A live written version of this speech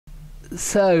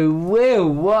So, Will,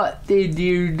 what did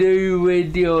you do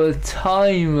with your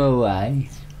time away?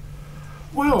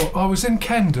 Well, I was in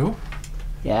Kendal.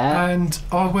 Yeah. And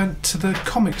I went to the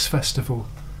Comics Festival.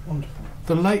 Wonderful.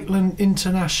 The Lakeland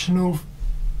International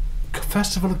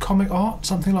Festival of Comic Art,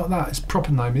 something like that. Its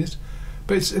proper name is.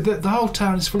 But it's the whole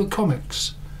town is full of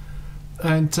comics.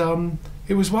 And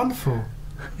it was wonderful.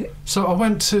 So I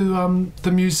went to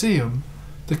the museum,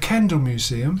 the Kendal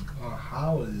Museum. Oh,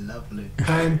 how lovely.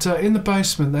 And in the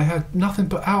basement they had nothing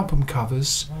but album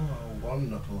covers. Oh,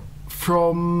 wonderful.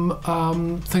 From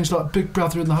things like Big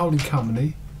Brother and the Holding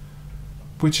Company,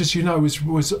 which, as you know,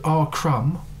 was R.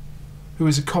 Crumb, who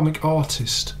is a comic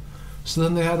artist. So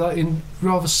then they had that in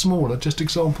rather smaller, just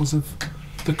examples of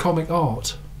the comic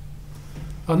art.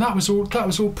 And that was all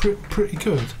pretty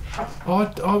good.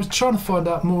 I was trying to find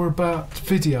out more about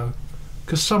video,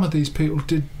 because some of these people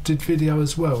did video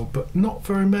as well, but not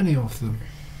very many of them.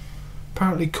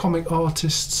 Apparently comic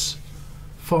artists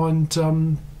find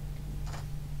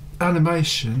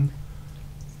animation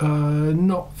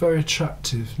not very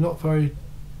attractive, not very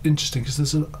interesting, because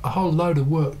there's a whole load of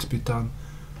work to be done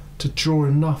to draw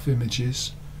enough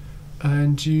images,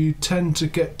 and you tend to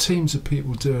get teams of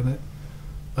people doing it,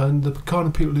 and the kind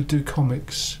of people who do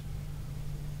comics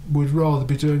would rather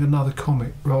be doing another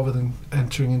comic rather than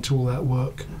entering into all that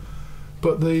work.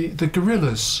 But the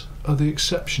Gorillaz are the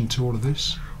exception to all of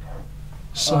this.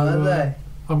 So Are they?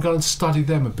 I'm going to study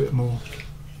them a bit more.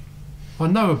 I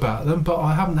know about them, but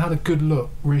I haven't had a good look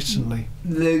recently.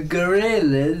 The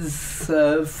Gorillaz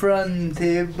are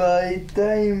fronted by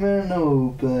Damon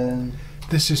Albarn.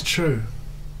 This is true.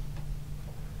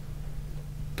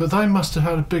 But they must have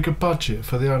had a bigger budget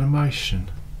for the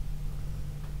animation.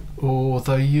 Or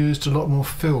they used a lot more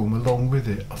film along with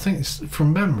it. I think it's,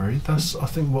 from memory, that's I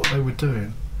think what they were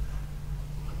doing.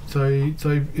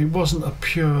 It wasn't a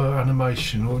pure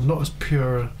animation, or not as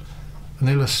pure an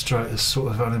illustrator's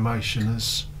sort of animation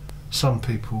as some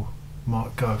people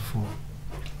might go for.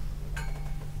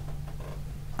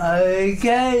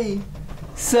 Okay,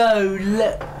 so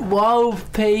while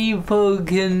people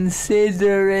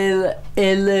consider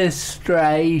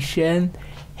illustration,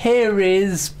 here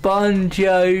is Bon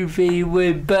Jovi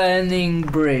with Burning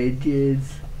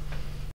Bridges.